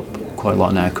build up quite a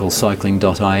lot now called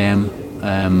cycling.im,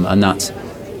 and that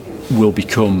will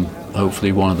become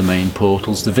hopefully one of the main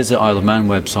portals. The Visit Isle of Man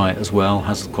website as well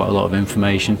has quite a lot of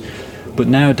information, but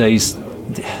nowadays,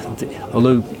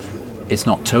 although it's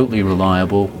not totally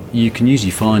reliable, you can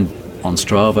usually find on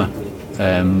Strava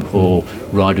or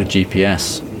rider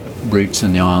GPS routes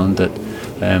in the island that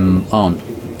aren't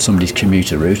somebody's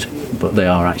commuter route, but they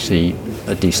are actually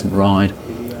a decent ride.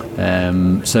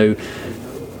 So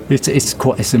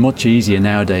it's much easier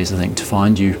nowadays, I think, to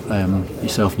find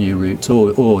yourself new routes,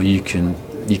 or you can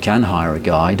hire a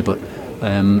guide, but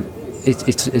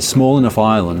it's a small enough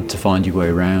island to find your way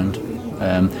around.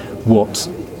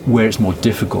 Where it's more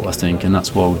difficult, I think, and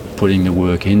that's why we're putting the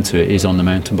work into it, is on the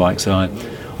mountain bike side.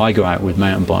 I go out with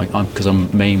mountain bike because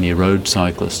I'm mainly a road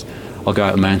cyclist. I'll go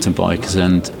out with mountain bikes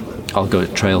and I'll go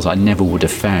to trails I never would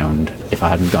have found if I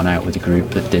hadn't gone out with a group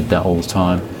that did that all the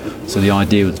time. So the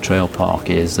idea with the trail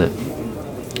park is that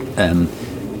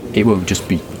it won't just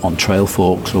be on trail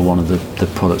forks or one of the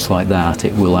products like that.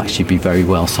 It will actually be very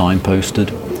well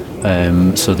signposted,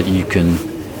 so that you can.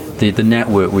 The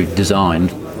network we've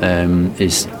designed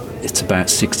it's about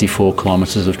 64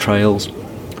 kilometres of trails,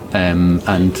 and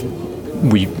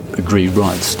we agreed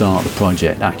right at the start of the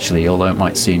project, actually, although it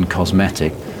might seem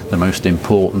cosmetic, the most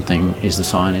important thing is the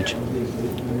signage,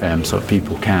 so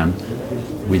people can,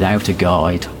 without a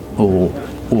guide or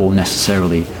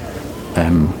necessarily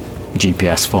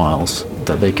GPS files,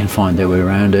 that they can find their way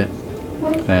around it,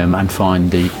 and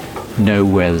know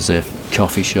where there's a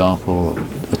coffee shop or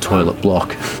a toilet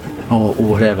block or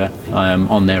whatever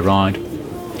on their ride.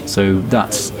 So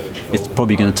it's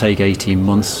probably going to take 18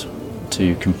 months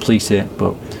to complete it,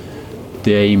 but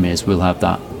the aim is we'll have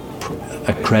that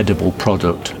a credible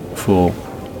product for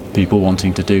people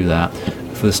wanting to do that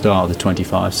for the start of the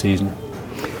 25 season.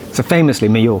 So famously,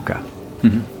 Mallorca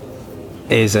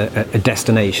is a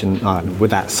destination island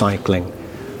with that cycling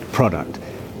product,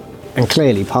 and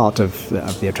clearly part of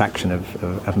the attraction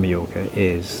of Mallorca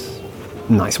is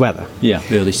nice weather. Yeah,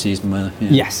 early season weather. Yeah.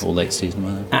 Yes, or late season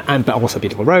weather. But also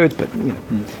beautiful roads. But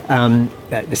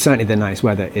certainly the nice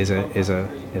weather is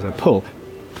a pull.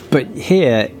 But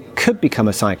here could become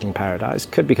a cycling paradise.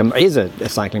 Is a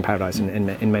cycling paradise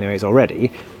in many ways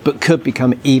already, but could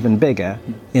become even bigger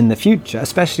in the future,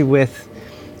 especially with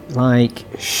like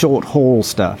short haul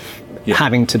stuff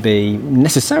having to be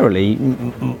necessarily.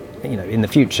 In the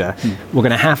future, we're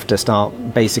going to have to start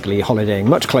basically holidaying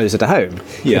much closer to home.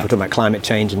 If we're talking about climate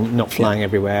change and not flying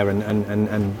everywhere,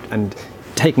 and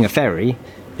taking a ferry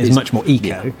is much more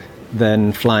eco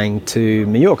than flying to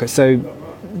Mallorca. So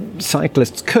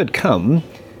cyclists could come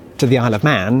to the Isle of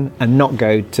Man and not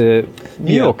go to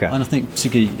Mallorca. And I think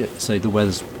particularly, say, the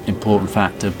weather's an important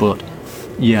factor, but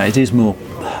it is more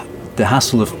the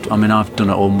hassle of. I mean, I've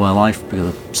done it all my life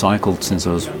because I've cycled since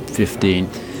I was 15.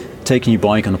 Taking your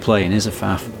bike on a plane is a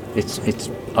faff.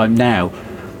 I'm now,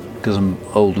 because I'm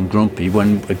old and grumpy,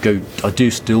 when I do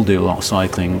still do a lot of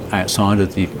cycling outside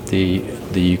of the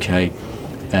UK,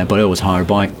 but I always hire a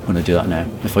bike when I do that now.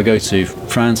 If I go to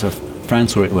France is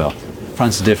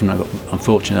different. I'm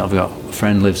fortunate I've got a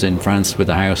friend lives in France with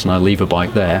a house, and I leave a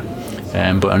bike there.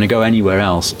 But when I go anywhere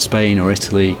else, Spain or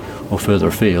Italy or further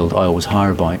afield, I always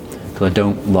hire a bike, because I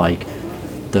don't like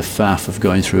the faff of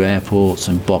going through airports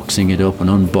and boxing it up and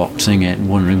unboxing it and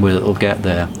wondering whether it'll get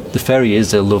there. The ferry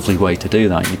is a lovely way to do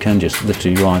that. You can just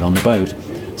literally ride on the boat.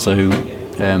 So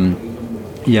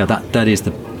that is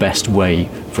the best way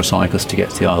for cyclists to get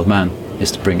to the Isle of Man,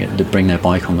 is to bring their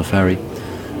bike on the ferry.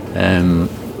 I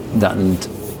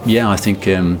think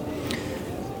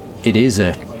it is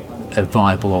a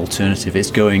viable alternative.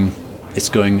 It's going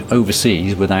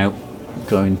overseas without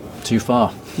going too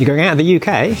far. You're going out of the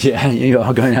UK? Yeah, you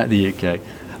are going out of the UK,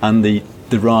 and the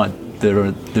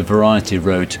variety of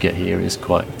road to get here is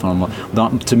quite fun.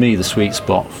 That, to me, the sweet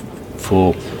spot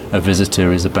for a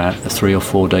visitor is about a 3 or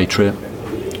 4 day trip,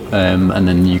 and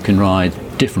then you can ride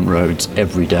different roads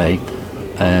every day,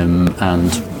 and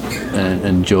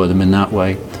enjoy them in that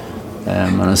way.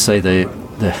 And I say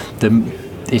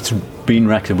it's been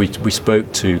reckoned. We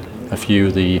spoke to a few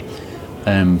of the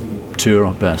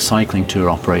cycling tour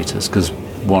operators, because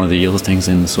one of the other things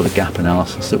in the sort of gap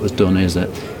analysis that was done is that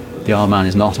the Isle of Man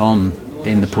is not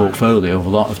in the portfolio of a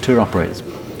lot of tour operators.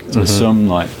 So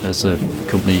there's a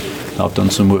company that I've done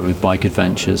some work with, Bike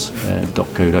Adventures,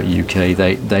 .co.uk.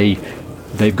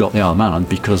 They've got the Isle of Man on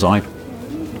because I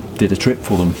did a trip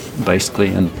for them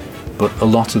basically, but a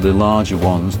lot of the larger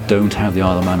ones don't have the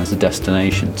Isle of Man as a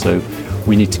destination. So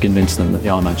we need to convince them that the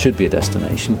Isle of Man should be a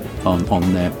destination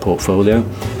on their portfolio,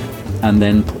 and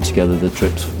then put together the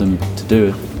trips for them to do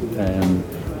it.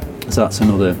 So that's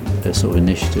another sort of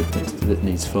initiative that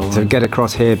needs following. So get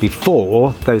across here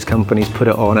before those companies put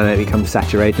it on and it becomes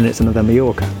saturated and it's another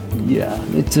Mallorca. Yeah,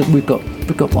 we've got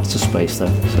lots of space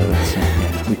though, so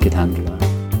we could handle that.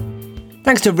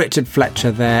 Thanks to Richard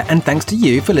Fletcher there, and thanks to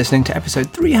you for listening to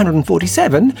episode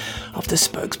 347 of the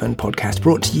Spokesman podcast,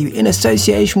 brought to you in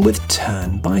association with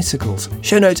Turn Bicycles.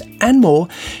 Show notes and more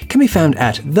can be found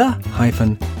at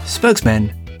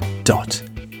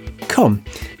the-spokesmen.com.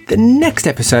 The next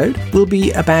episode will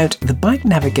be about the bike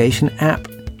navigation app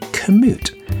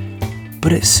Komoot,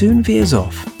 but it soon veers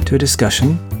off to a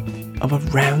discussion of a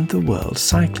round-the-world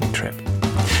cycling trip.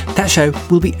 That show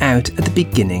will be out at the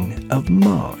beginning of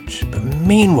March, but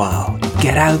meanwhile,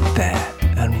 get out there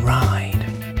and ride.